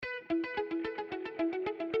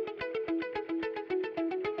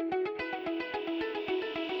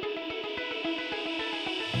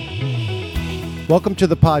Welcome to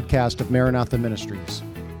the podcast of Maranatha Ministries.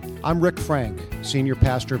 I'm Rick Frank, Senior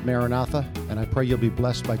Pastor of Maranatha, and I pray you'll be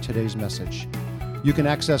blessed by today's message. You can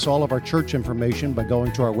access all of our church information by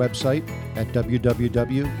going to our website at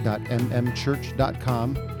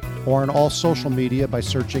www.mmchurch.com or on all social media by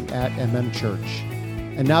searching at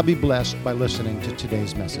mmchurch. And now be blessed by listening to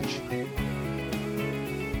today's message.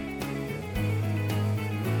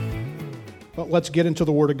 But let's get into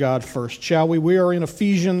the Word of God first, shall we? We are in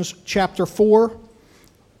Ephesians chapter 4.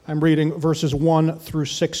 I'm reading verses 1 through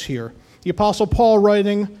 6 here. The Apostle Paul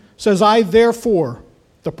writing says, I therefore,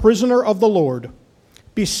 the prisoner of the Lord,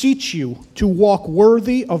 beseech you to walk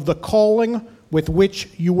worthy of the calling with which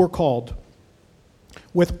you were called,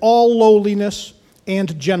 with all lowliness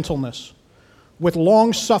and gentleness, with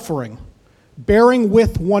long suffering, bearing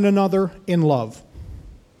with one another in love,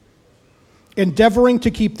 endeavoring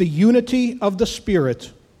to keep the unity of the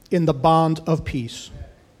Spirit in the bond of peace.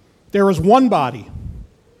 There is one body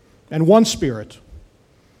and one Spirit,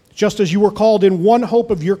 just as you were called in one hope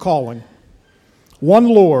of your calling, one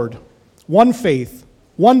Lord, one faith,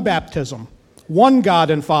 one baptism, one God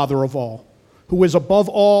and Father of all, who is above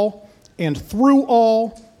all and through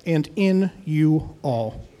all and in you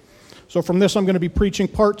all. So from this, I'm going to be preaching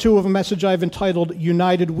part 2 of a message I've entitled,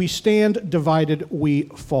 United We Stand, Divided We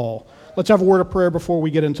Fall. Let's have a word of prayer before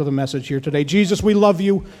we get into the message here today. Jesus, we love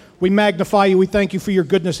you. We magnify you. We thank you for your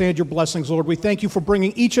goodness and your blessings, Lord. We thank you for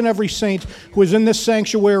bringing each and every saint who is in this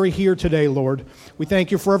sanctuary here today, Lord. We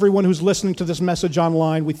thank you for everyone who's listening to this message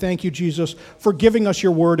online. We thank you, Jesus, for giving us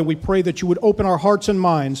your word, and we pray that you would open our hearts and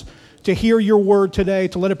minds to hear your word today,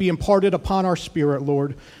 to let it be imparted upon our spirit,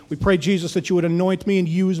 Lord. We pray, Jesus, that you would anoint me and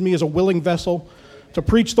use me as a willing vessel to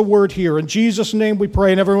preach the word here. In Jesus' name we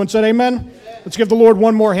pray, and everyone said amen? Amen. Let's give the Lord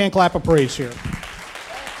one more hand clap of praise here.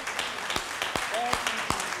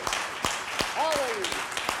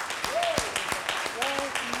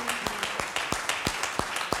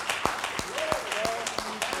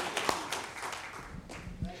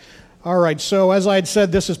 All right, so as I had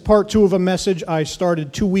said, this is part 2 of a message I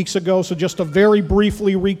started 2 weeks ago, so just to very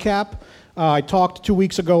briefly recap, I talked 2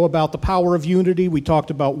 weeks ago about the power of unity. We talked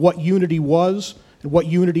about what unity was and what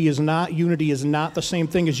unity is not. Unity is not the same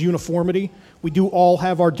thing as uniformity. We do all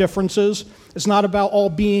have our differences. It's not about all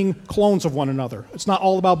being clones of one another. It's not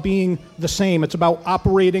all about being the same. It's about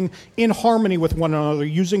operating in harmony with one another,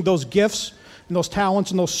 using those gifts and those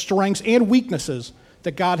talents and those strengths and weaknesses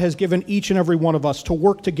that God has given each and every one of us to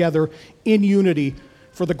work together in unity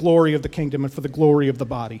for the glory of the kingdom and for the glory of the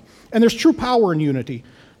body. And there's true power in unity.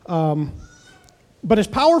 But as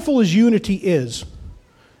powerful as unity is,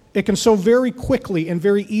 it can so very quickly and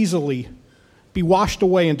very easily be washed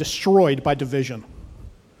away and destroyed by division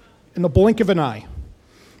in the blink of an eye.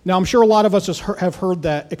 Now, I'm sure a lot of us have heard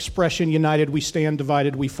that expression, united we stand,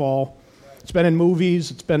 divided we fall. It's been in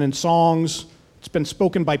movies, it's been in songs, it's been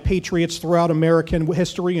spoken by patriots throughout American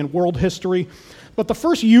history and world history. But the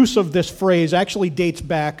first use of this phrase actually dates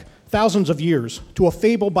back thousands of years to a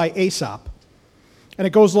fable by Aesop. And it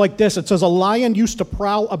goes like this. It says, a lion used to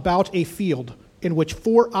prowl about a field in which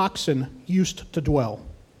 4 oxen used to dwell.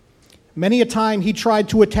 Many a time he tried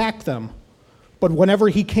to attack them, but whenever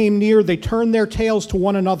he came near, they turned their tails to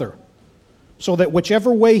one another, so that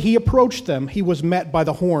whichever way he approached them, he was met by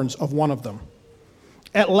the horns of one of them.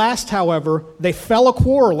 At last, however, they fell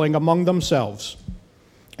a-quarreling among themselves,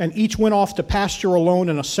 and each went off to pasture alone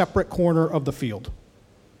in a separate corner of the field.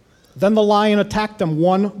 Then the lion attacked them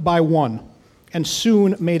one by one, and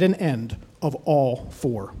soon made an end of all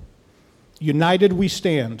 4. United we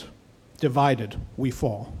stand, divided we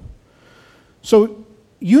fall. So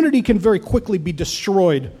unity can very quickly be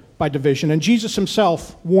destroyed by division, and Jesus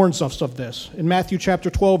himself warns us of this. In Matthew chapter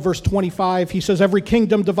 12, verse 25, he says, every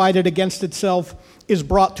kingdom divided against itself is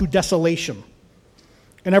brought to desolation,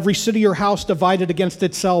 and every city or house divided against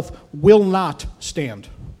itself will not stand.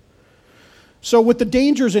 So with the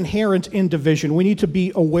dangers inherent in division, we need to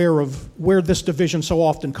be aware of where this division so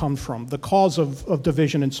often comes from, the cause of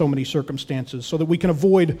division in so many circumstances, so that we can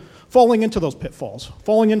avoid falling into those pitfalls,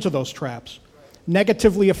 falling into those traps,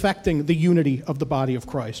 negatively affecting the unity of the body of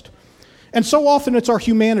Christ. And so often it's our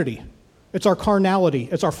humanity, it's our carnality,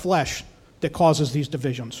 it's our flesh that causes these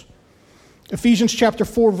divisions. Ephesians chapter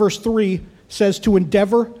 4, verse 3 says to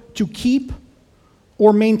endeavor to keep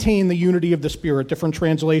or maintain the unity of the Spirit. Different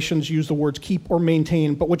translations use the words keep or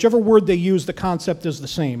maintain, but whichever word they use, the concept is the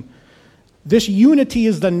same. This unity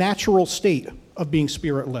is the natural state of being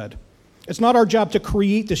Spirit-led. It's not our job to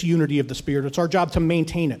create this unity of the Spirit. It's our job to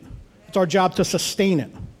maintain it. It's our job to sustain it.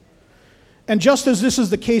 And just as this is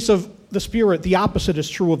the case of the Spirit, the opposite is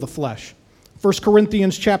true of the flesh. 1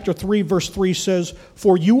 Corinthians chapter 3, verse 3 says,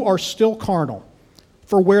 "For you are still carnal,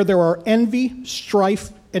 For where there are envy, strife,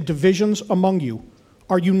 and divisions among you,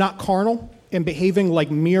 are you not carnal and behaving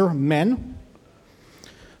like mere men?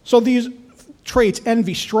 So these traits,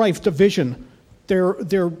 envy, strife, division,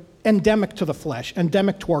 they're endemic to the flesh,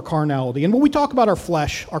 endemic to our carnality. And when we talk about our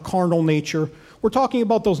flesh, our carnal nature, we're talking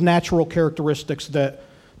about those natural characteristics that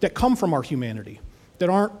come from our humanity, that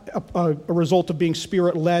aren't a result of being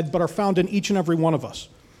spirit-led, but are found in each and every one of us.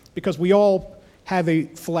 Because we all have a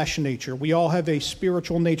flesh nature. We all have a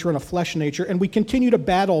spiritual nature and a flesh nature, and we continue to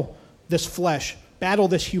battle this flesh, battle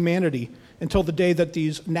this humanity, until the day that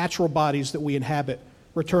these natural bodies that we inhabit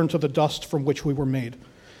return to the dust from which we were made.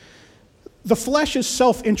 The flesh is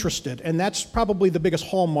self-interested, and that's probably the biggest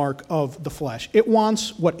hallmark of the flesh. It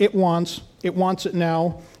wants what it wants it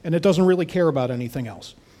now, and it doesn't really care about anything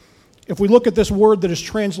else. If we look at this word that is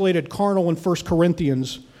translated carnal in 1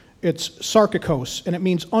 Corinthians, it's sarkikos, and it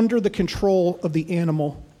means under the control of the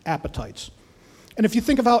animal appetites. And if you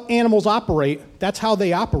think of how animals operate, that's how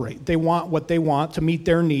they operate. They want what they want to meet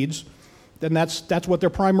their needs, then that's what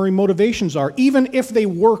their primary motivations are, even if they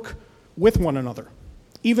work with one another,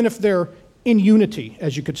 even if they're in unity,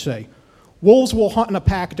 as you could say. Wolves will hunt in a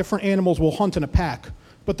pack, different animals will hunt in a pack,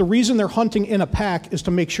 but the reason they're hunting in a pack is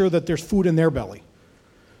to make sure that there's food in their belly.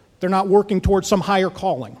 They're not working towards some higher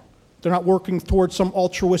calling. They're not working towards some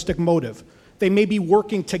altruistic motive. They may be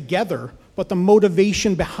working together, but the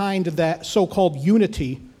motivation behind that so-called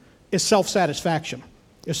unity is self-satisfaction,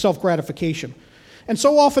 is self-gratification. And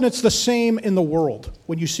so often it's the same in the world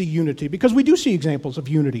when you see unity, because we do see examples of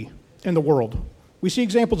unity in the world. We see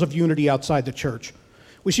examples of unity outside the church.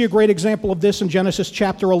 We see a great example of this in Genesis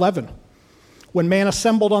chapter 11, when man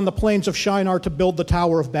assembled on the plains of Shinar to build the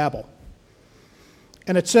Tower of Babel.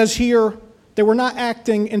 And it says here, they were not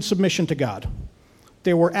acting in submission to God.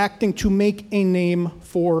 They were acting to make a name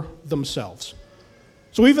for themselves.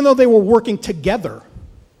 So even though they were working together,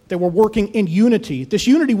 they were working in unity, this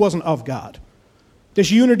unity wasn't of God.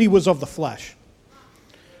 This unity was of the flesh.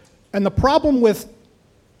 And the problem with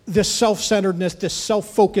this self-centeredness, this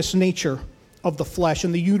self-focused nature of the flesh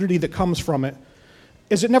and the unity that comes from it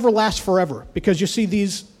is it never lasts forever. Because you see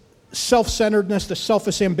these self-centeredness, the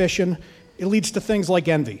selfish ambition, it leads to things like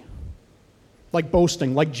envy, like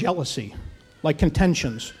boasting, like jealousy, like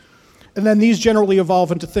contentions. And then these generally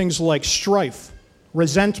evolve into things like strife,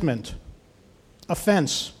 resentment,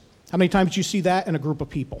 offense. How many times do you see that in a group of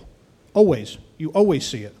people? Always. You always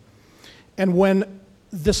see it. And when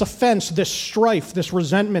this offense, this strife, this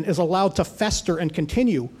resentment is allowed to fester and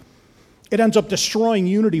continue, it ends up destroying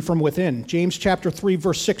unity from within. James chapter 3,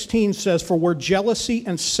 verse 16 says, "For where jealousy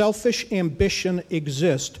and selfish ambition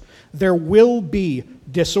exist, there will be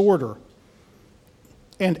disorder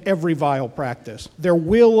and every vile practice." There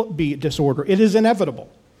will be disorder. It is inevitable.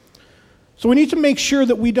 So we need to make sure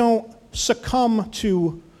that we don't succumb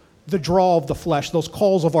to the draw of the flesh, those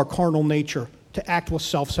calls of our carnal nature to act with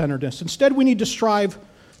self-centeredness. Instead, we need to strive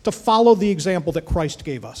to follow the example that Christ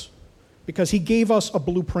gave us, because he gave us a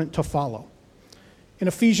blueprint to follow. In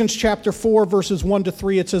Ephesians chapter 4, verses 1 to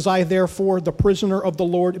 3, it says, "I therefore, the prisoner of the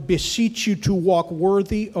Lord, beseech you to walk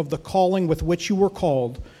worthy of the calling with which you were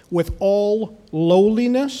called, with all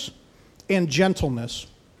lowliness and gentleness,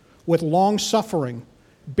 with long-suffering,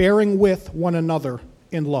 bearing with one another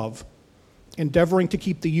in love, endeavoring to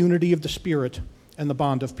keep the unity of the Spirit and the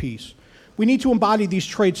bond of peace." We need to embody these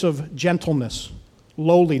traits of gentleness,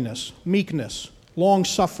 lowliness, meekness,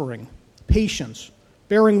 long-suffering, patience,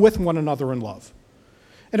 bearing with one another in love.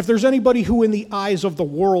 And if there's anybody who in the eyes of the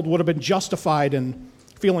world would have been justified in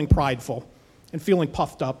feeling prideful and feeling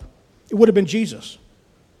puffed up, it would have been Jesus.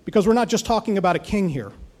 Because we're not just talking about a king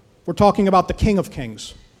here. We're talking about the King of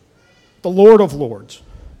Kings, the Lord of Lords.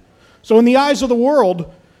 So in the eyes of the world,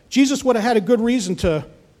 Jesus would have had a good reason to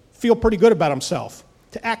feel pretty good about himself,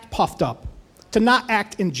 to act puffed up, to not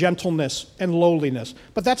act in gentleness and lowliness.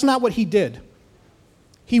 But that's not what he did.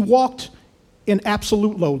 He walked in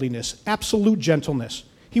absolute lowliness, absolute gentleness.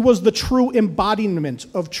 He was the true embodiment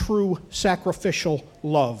of true sacrificial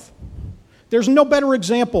love. There's no better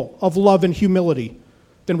example of love and humility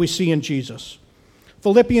than we see in Jesus.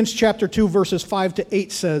 Philippians chapter 2, verses 5 to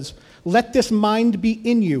 8 says, "Let this mind be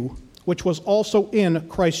in you, which was also in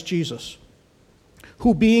Christ Jesus,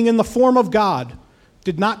 who being in the form of God,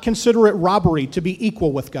 did not consider it robbery to be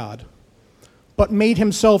equal with God, but made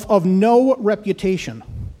himself of no reputation,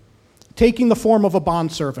 taking the form of a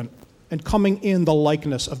bondservant and coming in the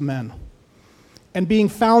likeness of men. And being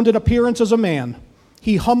found in appearance as a man,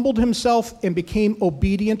 he humbled himself and became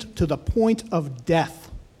obedient to the point of death,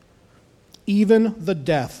 even the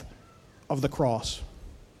death of the cross."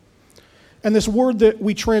 And this word that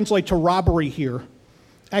we translate to robbery here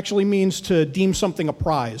actually means to deem something a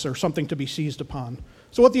prize or something to be seized upon.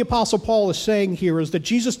 So what the Apostle Paul is saying here is that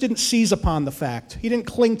Jesus didn't seize upon the fact, he didn't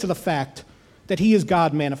cling to the fact that he is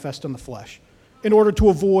God manifest in the flesh in order to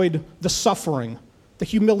avoid the suffering, the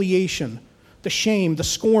humiliation, the shame, the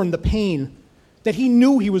scorn, the pain that he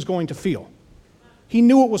knew he was going to feel. He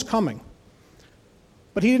knew it was coming.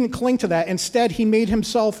 But he didn't cling to that. Instead, he made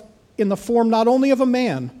himself in the form not only of a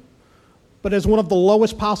man, but as one of the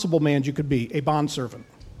lowest possible mans you could be, a bondservant.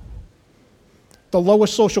 The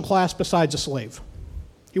lowest social class besides a slave.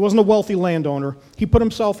 He wasn't a wealthy landowner. He put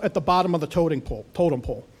himself at the bottom of the totem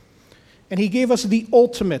pole. And he gave us the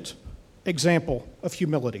ultimate example of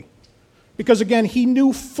humility. Because again, he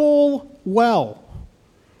knew full well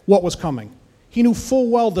what was coming. He knew full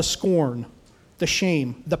well the scorn, the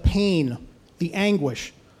shame, the pain, the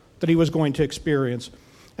anguish that he was going to experience.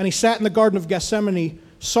 And he sat in the Garden of Gethsemane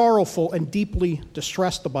sorrowful and deeply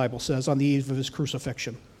distressed, the Bible says, on the eve of his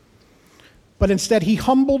crucifixion. But instead, he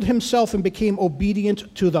humbled himself and became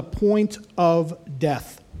obedient to the point of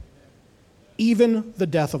death, even the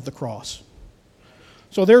death of the cross.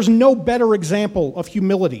 So there's no better example of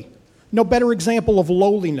humility, no better example of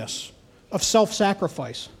lowliness, of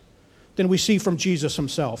self-sacrifice than we see from Jesus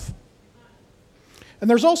himself. And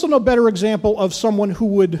there's also no better example of someone who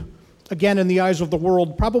would, again, in the eyes of the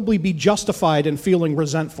world, probably be justified in feeling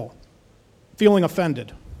resentful, feeling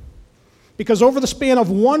offended. Because over the span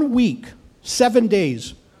of 1 week, 7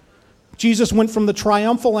 days, Jesus went from the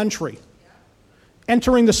triumphal entry,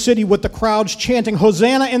 entering the city with the crowds chanting,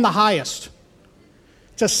 "Hosanna in the highest,"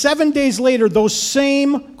 to 7 days later, those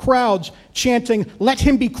same crowds chanting, "Let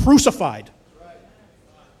him be crucified."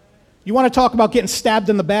 You want to talk about getting stabbed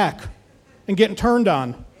in the back and getting turned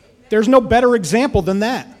on. There's no better example than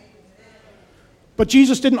that. But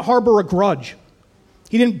Jesus didn't harbor a grudge.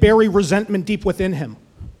 He didn't bury resentment deep within him.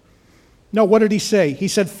 No, what did he say? He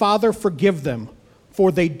said, "Father, forgive them,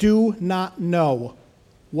 for they do not know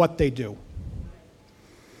what they do."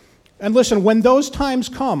 And listen, when those times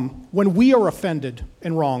come, when we are offended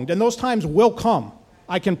and wronged, and those times will come,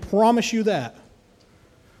 I can promise you that.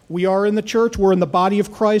 We are in the church, we're in the body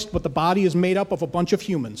of Christ, but the body is made up of a bunch of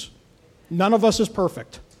humans. None of us is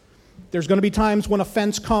perfect. There's going to be times when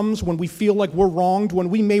offense comes, when we feel like we're wronged, when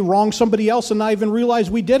we may wrong somebody else and not even realize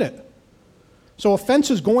we did it. So offense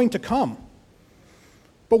is going to come.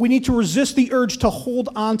 But we need to resist the urge to hold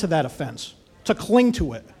on to that offense, to cling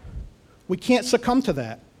to it. We can't succumb to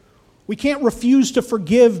that. We can't refuse to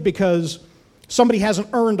forgive because somebody hasn't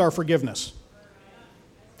earned our forgiveness.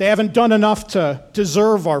 They haven't done enough to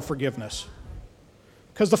deserve our forgiveness.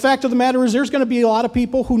 Because the fact of the matter is there's going to be a lot of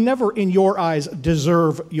people who never, in your eyes,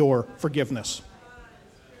 deserve your forgiveness.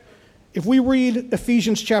 If we read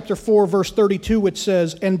Ephesians chapter 4, verse 32, it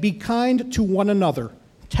says, "And be kind to one another,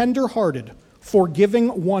 tender-hearted,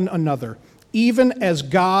 forgiving one another, even as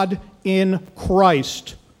God in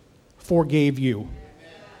Christ forgave you."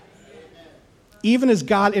 Even as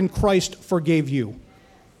God in Christ forgave you.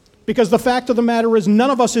 Because the fact of the matter is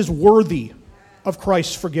none of us is worthy of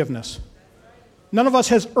Christ's forgiveness. None of us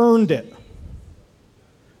has earned it.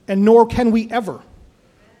 And nor can we ever.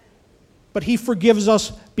 But he forgives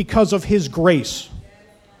us because of his grace.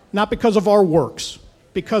 Not because of our works.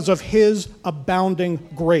 Because of his abounding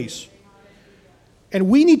grace. And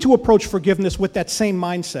we need to approach forgiveness with that same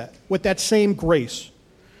mindset, with that same grace.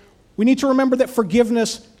 We need to remember that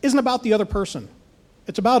forgiveness isn't about the other person.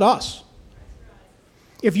 It's about us.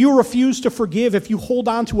 If you refuse to forgive, if you hold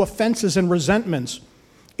on to offenses and resentments,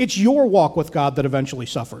 it's your walk with God that eventually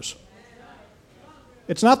suffers.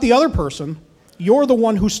 It's not the other person. You're the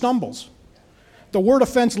one who stumbles. The word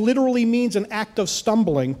offense literally means an act of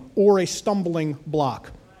stumbling or a stumbling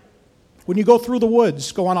block. When you go through the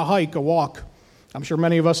woods, go on a hike, a walk, I'm sure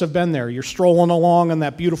many of us have been there. You're strolling along on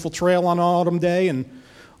that beautiful trail on an autumn day, and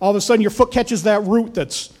all of a sudden your foot catches that root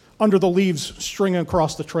that's under the leaves stringing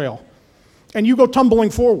across the trail. And you go tumbling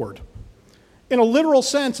forward. In a literal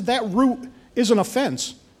sense, that root is an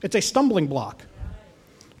offense. It's a stumbling block.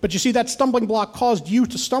 But you see, that stumbling block caused you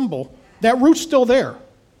to stumble. That root's still there.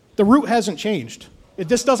 The root hasn't changed.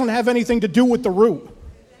 This doesn't have anything to do with the root.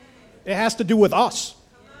 It has to do with us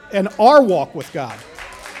and our walk with God.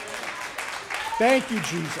 Thank you,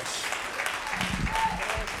 Jesus.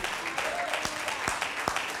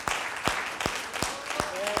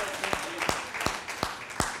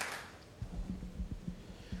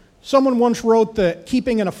 Someone once wrote that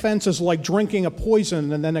keeping an offense is like drinking a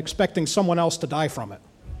poison and then expecting someone else to die from it.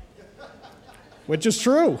 Which is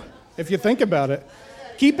true, if you think about it.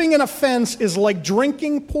 Keeping an offense is like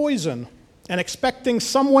drinking poison and expecting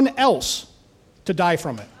someone else to die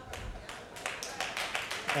from it.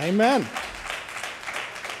 Amen.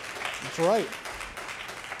 That's right.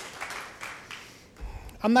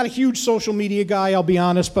 I'm not a huge social media guy, I'll be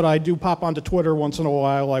honest, but I do pop onto Twitter once in a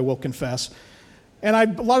while, I will confess. And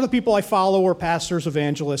a lot of the people I follow are pastors,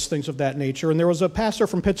 evangelists, things of that nature. And there was a pastor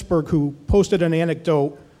from Pittsburgh who posted an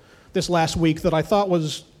anecdote this last week that I thought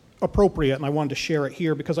was appropriate, and I wanted to share it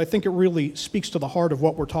here because I think it really speaks to the heart of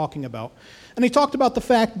what we're talking about. And he talked about the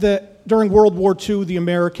fact that during World War II,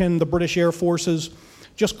 the British Air Forces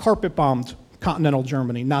just carpet bombed continental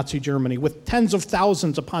Germany, Nazi Germany, with tens of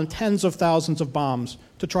thousands upon tens of thousands of bombs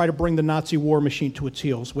to try to bring the Nazi war machine to its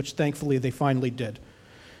heels, which thankfully they finally did.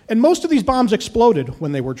 And most of these bombs exploded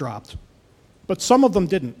when they were dropped, but some of them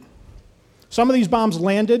didn't. Some of these bombs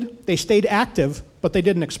landed, they stayed active, but they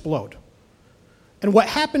didn't explode. And what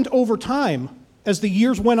happened over time, as the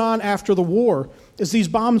years went on after the war, is these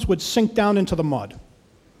bombs would sink down into the mud.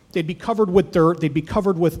 They'd be covered with dirt, they'd be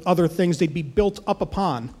covered with other things, they'd be built up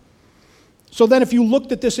upon. So then if you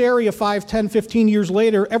looked at this area 5, 10, 15 years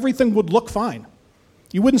later, everything would look fine.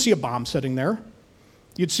 You wouldn't see a bomb sitting there.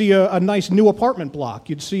 You'd see a nice new apartment block.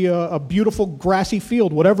 You'd see a beautiful grassy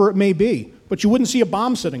field, whatever it may be. But you wouldn't see a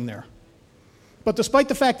bomb sitting there. But despite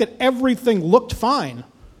the fact that everything looked fine,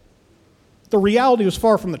 the reality was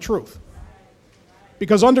far from the truth.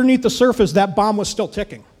 Because underneath the surface, that bomb was still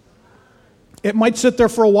ticking. It might sit there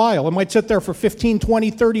for a while. It might sit there for 15,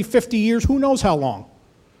 20, 30, 50 years, who knows how long.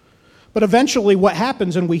 But eventually what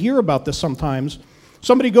happens, and we hear about this sometimes,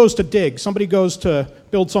 somebody goes to dig, somebody goes to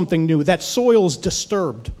build something new, that soil is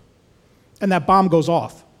disturbed, and that bomb goes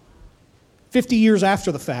off. 50 years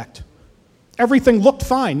after the fact. Everything looked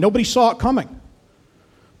fine, nobody saw it coming.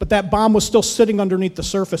 But that bomb was still sitting underneath the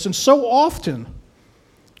surface. And so often,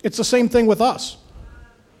 it's the same thing with us.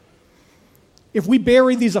 If we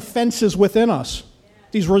bury these offenses within us,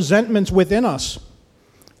 these resentments within us,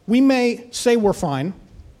 we may say we're fine.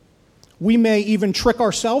 We may even trick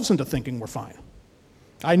ourselves into thinking we're fine.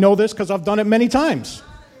 I know this because I've done it many times.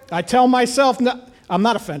 I tell myself, no, I'm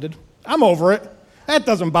not offended. I'm over it. That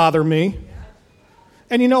doesn't bother me.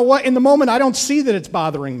 And you know what? In the moment, I don't see that it's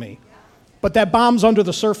bothering me. But that bomb's under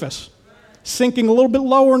the surface, sinking a little bit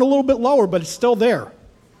lower and a little bit lower, but it's still there.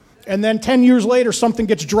 And then 10 years later, something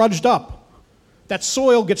gets drudged up. That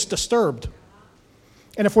soil gets disturbed.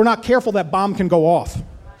 And if we're not careful, that bomb can go off.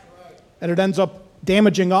 And it ends up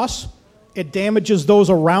damaging us. It damages those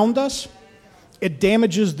around us. It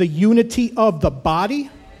damages the unity of the body.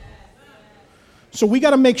 So we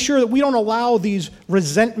got to make sure that we don't allow these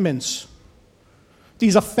resentments,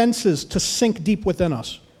 these offenses to sink deep within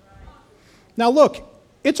us. Now look,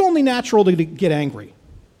 it's only natural to get angry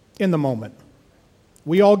in the moment.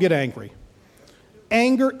 We all get angry.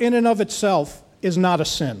 Anger in and of itself is not a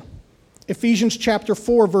sin. Ephesians chapter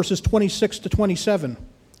 4, verses 26 to 27.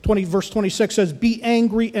 Verse 26 says, "Be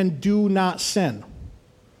angry and do not sin."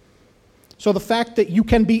 So the fact that you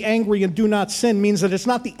can be angry and do not sin means that it's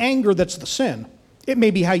not the anger that's the sin. It may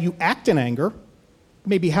be how you act in anger,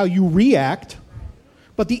 maybe how you react,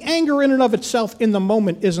 but the anger in and of itself in the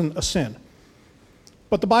moment isn't a sin.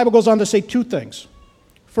 But the Bible goes on to say two things.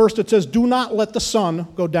 First, it says, "Do not let the sun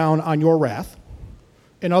go down on your wrath."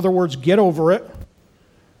 In other words, get over it,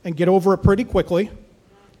 and get over it pretty quickly.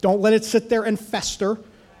 Don't let it sit there and fester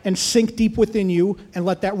and sink deep within you and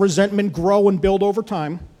let that resentment grow and build over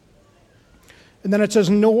time. And then it says,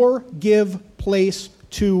 "Nor give place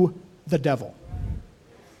to the devil."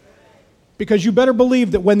 Because you better believe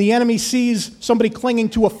that when the enemy sees somebody clinging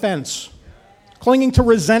to offense, clinging to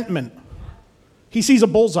resentment, he sees a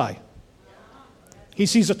bullseye. He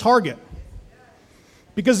sees a target.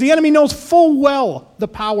 Because the enemy knows full well the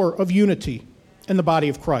power of unity in the body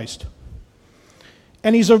of Christ.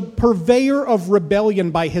 And he's a purveyor of rebellion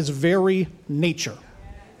by his very nature.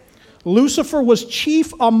 Lucifer was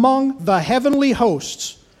chief among the heavenly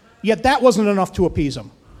hosts, yet that wasn't enough to appease him.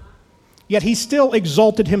 Yet he still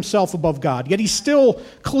exalted himself above God. Yet he still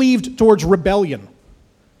cleaved towards rebellion.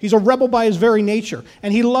 He's a rebel by his very nature,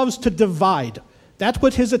 and he loves to divide. That's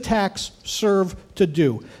what his attacks serve to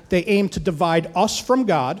do. They aim to divide us from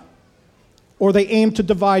God, or they aim to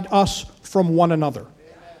divide us from one another.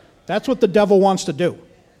 That's what the devil wants to do.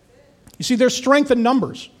 You see, there's strength in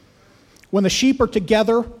numbers. When the sheep are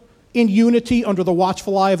together in unity under the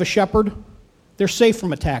watchful eye of a shepherd, they're safe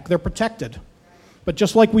from attack. They're protected. But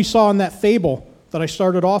just like we saw in that fable that I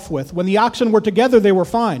started off with, when the oxen were together, they were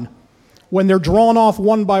fine. When they're drawn off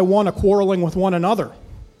one by one, quarreling with one another,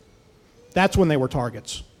 that's when they were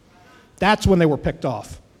targets. That's when they were picked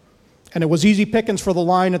off. And it was easy pickings for the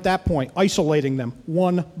lion at that point, isolating them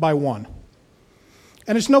one by one.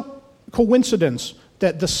 And it's no coincidence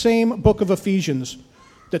that the same book of Ephesians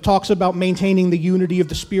that talks about maintaining the unity of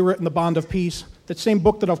the Spirit and the bond of peace, that same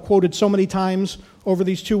book that I've quoted so many times over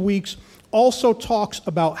these 2 weeks, also talks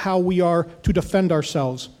about how we are to defend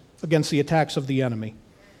ourselves against the attacks of the enemy.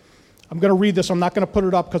 I'm going to read this. I'm not going to put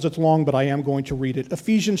it up because it's long, but I am going to read it.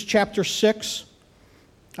 Ephesians chapter 6,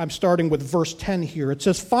 I'm starting with verse 10 here. It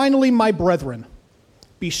says, "Finally, my brethren,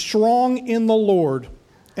 be strong in the Lord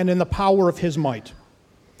and in the power of his might.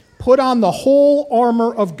 Put on the whole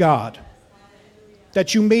armor of God,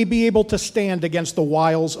 that you may be able to stand against the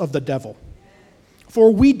wiles of the devil. For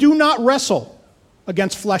we do not wrestle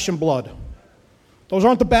against flesh and blood." Those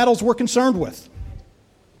aren't the battles we're concerned with.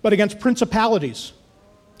 "But against principalities,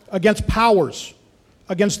 against powers,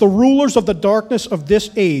 against the rulers of the darkness of this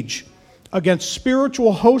age, against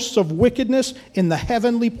spiritual hosts of wickedness in the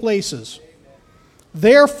heavenly places.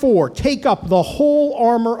 Therefore, take up the whole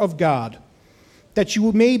armor of God, that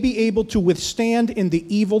you may be able to withstand in the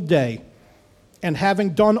evil day, and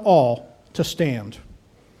having done all, to stand.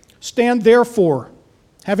 Stand therefore,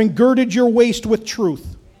 having girded your waist with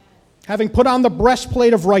truth, having put on the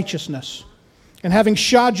breastplate of righteousness, and having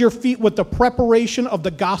shod your feet with the preparation of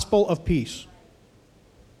the gospel of peace.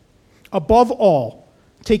 Above all,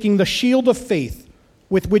 taking the shield of faith,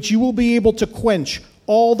 with which you will be able to quench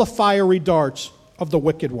all the fiery darts of the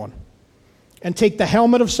wicked one. And take the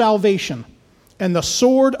helmet of salvation and the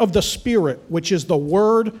sword of the Spirit, which is the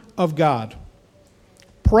word of God.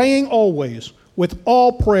 Praying always with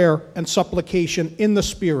all prayer and supplication in the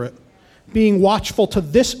Spirit, being watchful to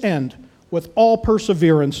this end with all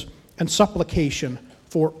perseverance and supplication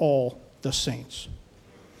for all the saints."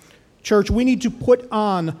 Church, we need to put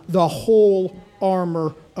on the whole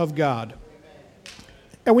armor of God.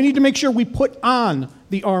 And we need to make sure we put on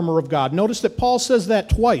the armor of God. Notice that Paul says that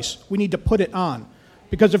twice. We need to put it on.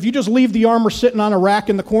 Because if you just leave the armor sitting on a rack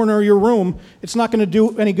in the corner of your room, it's not going to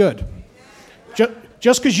do any good.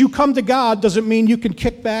 Just because you come to God doesn't mean you can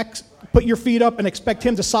kick back, put your feet up, and expect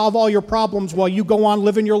him to solve all your problems while you go on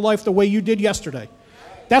living your life the way you did yesterday.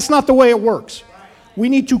 That's not the way it works. We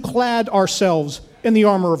need to clad ourselves in the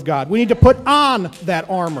armor of God. We need to put on that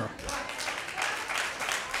armor.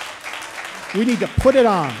 We need to put it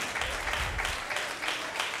on.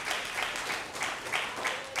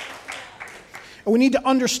 And we need to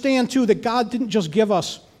understand, too, that God didn't just give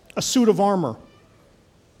us a suit of armor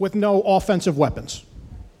with no offensive weapons.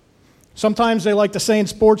 Sometimes they like to say in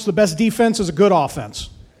sports, the best defense is a good offense.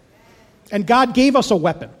 And God gave us a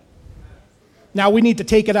weapon. Now we need to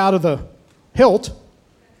take it out of the hilt,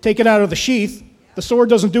 take it out of the sheath. The sword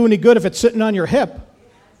doesn't do any good if it's sitting on your hip.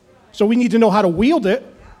 So we need to know how to wield it.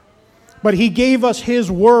 But he gave us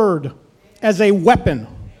his word as a weapon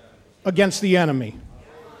against the enemy.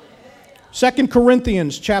 2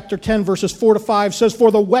 Corinthians chapter 10, verses 4 to 5 says,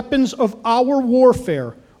 "For the weapons of our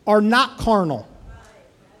warfare are not carnal,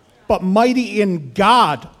 but mighty in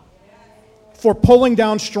God for pulling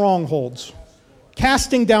down strongholds,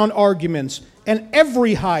 casting down arguments, and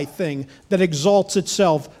every high thing that exalts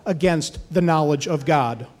itself against the knowledge of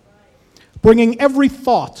God, bringing every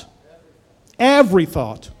thought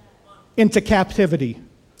into captivity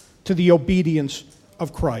to the obedience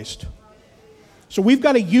of Christ." So we've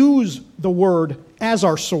got to use the word as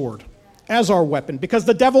our sword, as our weapon, because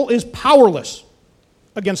the devil is powerless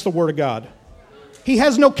against the word of God. He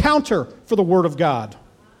has no counter for the word of God.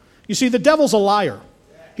 You see, the devil's a liar.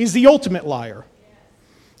 He's the ultimate liar.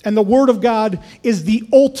 And the word of God is the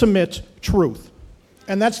ultimate truth.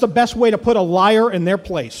 And that's the best way to put a liar in their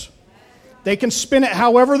place. They can spin it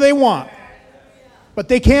however they want, but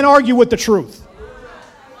they can't argue with the truth.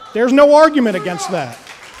 There's no argument against that.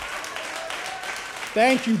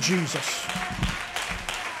 Thank you, Jesus.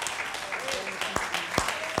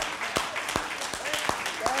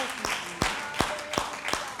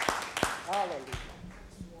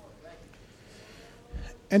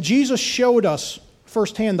 And Jesus showed us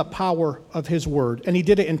firsthand the power of his word, and he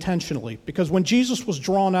did it intentionally, because when Jesus was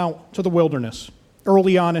drawn out to the wilderness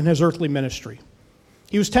early on in his earthly ministry,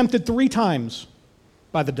 he was tempted 3 times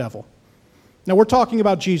by the devil. Now, we're talking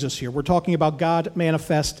about Jesus here. We're talking about God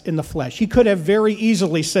manifest in the flesh. He could have very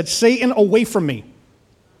easily said, "Satan, away from me,"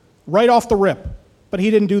 right off the rip, but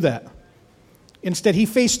he didn't do that. Instead, he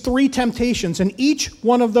faced 3 temptations, and each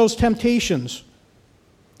one of those temptations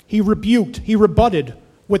he rebuked, he rebutted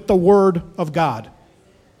with the word of God.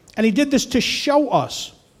 And he did this to show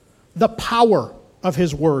us the power of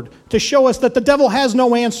his word, to show us that the devil has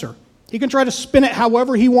no answer. He can try to spin it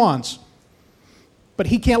however he wants, but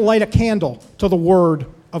he can't light a candle to the word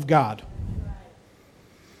of God.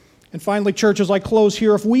 And finally, church, as I close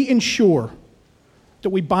here, if we ensure that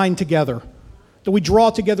we bind together, that we draw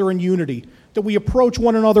together in unity, that we approach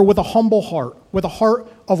one another with a humble heart, with a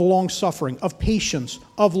heart of long-suffering, of patience,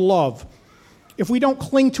 of love, if we don't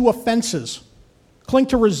cling to offenses, cling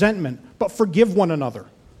to resentment, but forgive one another,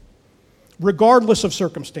 regardless of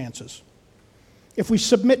circumstances, if we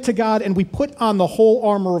submit to God and we put on the whole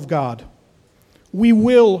armor of God, we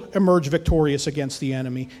will emerge victorious against the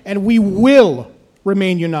enemy, and we will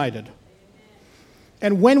remain united.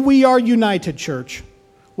 And when we are united, church,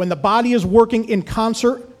 when the body is working in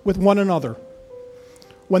concert with one another,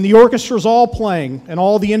 when the orchestra is all playing and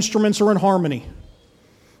all the instruments are in harmony,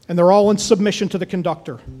 and they're all in submission to the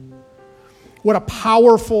conductor, what a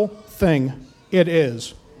powerful thing it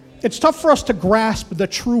is. It's tough for us to grasp the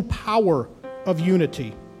true power of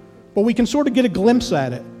unity, but we can sort of get a glimpse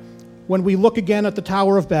at it when we look again at the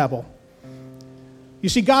Tower of Babel. You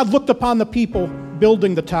see, God looked upon the people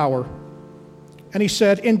building the tower, and he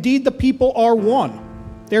said, indeed, the people are one.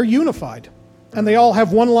 They're unified, and they all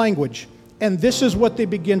have one language, and this is what they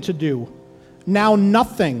begin to do. Now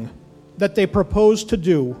nothing that they propose to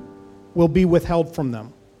do will be withheld from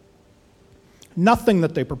them. Nothing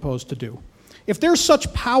that they propose to do. If there's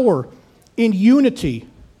such power in unity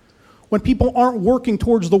when people aren't working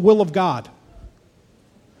towards the will of God,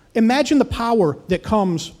 imagine the power that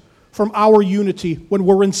comes from our unity when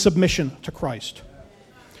we're in submission to Christ.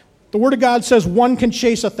 The Word of God says one can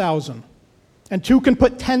chase 1,000, and two can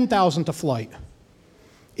put 10,000 to flight.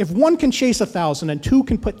 If one can chase 1,000 and two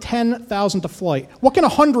can put 10,000 to flight, what can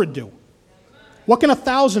 100 do? What can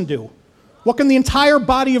 1,000 do? What can the entire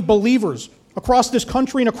body of believers across this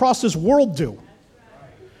country and across this world do?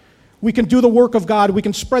 We can do the work of God. We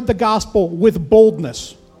can spread the gospel with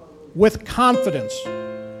boldness, with confidence,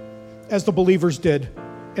 as the believers did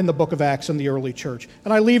in the book of Acts in the early church.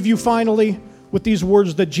 And I leave you finally with these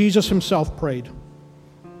words that Jesus himself prayed.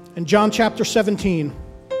 In John chapter 17,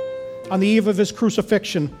 on the eve of his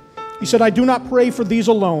crucifixion, he said, I do not pray for these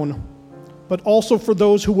alone, but also for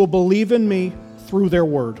those who will believe in me through their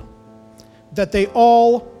word, that they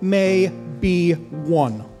all may be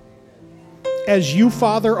one. As you,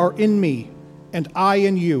 Father, are in me, and I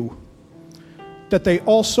in you, that they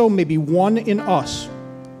also may be one in us,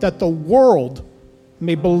 that the world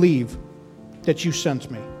may believe that you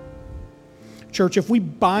sent me. Church, if we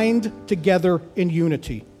bind together in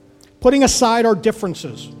unity, putting aside our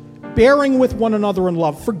differences, bearing with one another in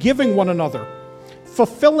love, forgiving one another,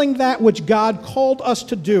 fulfilling that which God called us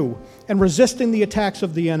to do, and resisting the attacks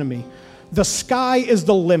of the enemy, the sky is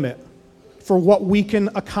the limit for what we can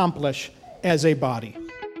accomplish as a body.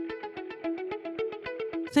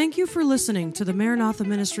 Thank you for listening to the Maranatha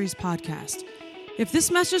Ministries podcast. If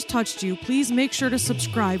this message touched you, please make sure to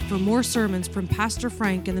subscribe for more sermons from Pastor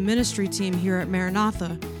Frank and the ministry team here at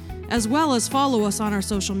Maranatha, as well as follow us on our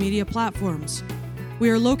social media platforms. We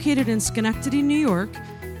are located in Schenectady, New York,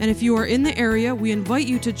 and if you are in the area, we invite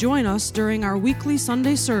you to join us during our weekly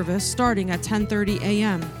Sunday service starting at 10:30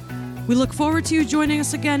 a.m. We look forward to you joining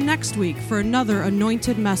us again next week for another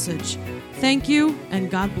anointed message. Thank you, and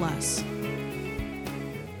God bless.